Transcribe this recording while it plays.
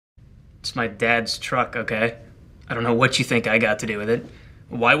It's my dad's truck, okay? I don't know what you think I got to do with it.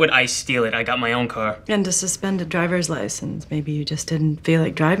 Why would I steal it? I got my own car. And to suspend a driver's license. Maybe you just didn't feel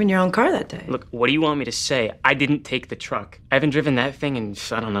like driving your own car that day. Look, what do you want me to say? I didn't take the truck. I haven't driven that thing in,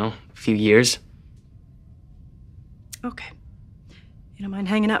 I don't know, a few years. Okay. You don't mind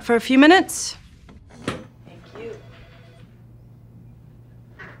hanging out for a few minutes? Thank you.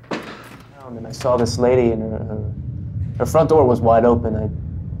 And then I saw this lady, and her front door was wide open.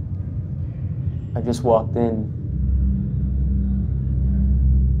 I just walked in.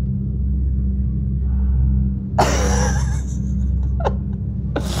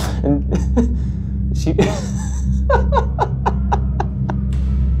 And she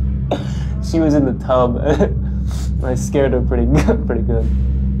was in the tub. I scared her pretty good.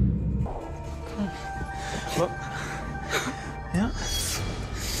 Well, yeah,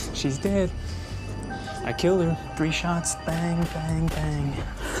 she's dead. I killed her. 3 shots, bang, bang, bang.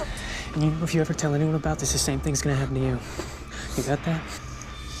 And you know, if you ever tell anyone about this, the same thing's gonna happen to you. You got that?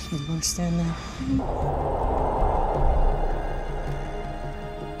 You understand that?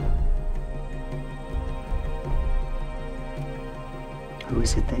 Who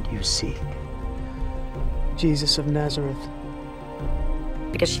is it that you seek? Jesus of Nazareth.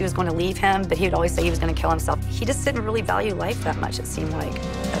 Because she was going to leave him, but he would always say he was going to kill himself. He just didn't really value life that much, it seemed like,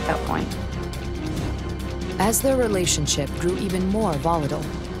 at that point. As their relationship grew even more volatile,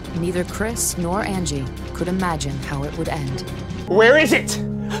 neither Chris nor Angie could imagine how it would end. Where is it?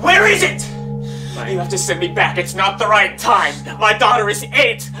 Where is it? You have to send me back. It's not the right time. My daughter is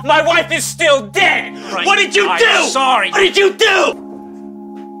 8. My wife is still dead. Right. What did you do? I'm sorry. What did you do?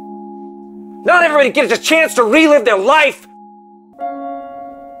 Not everybody gets a chance to relive their life.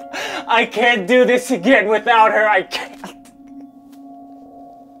 I can't do this again without her. I can't.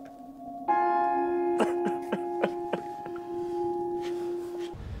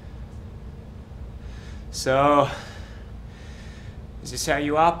 So, is this how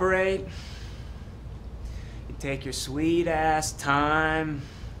you operate? You take your sweet ass time,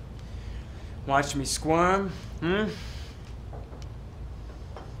 watch me squirm,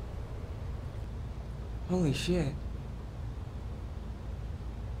 Holy shit.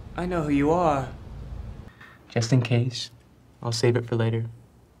 I know who you are. Just in case, I'll save it for later.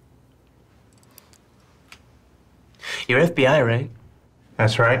 You're FBI, right?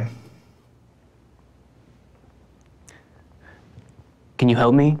 That's right. Can you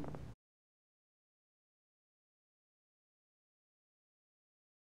help me?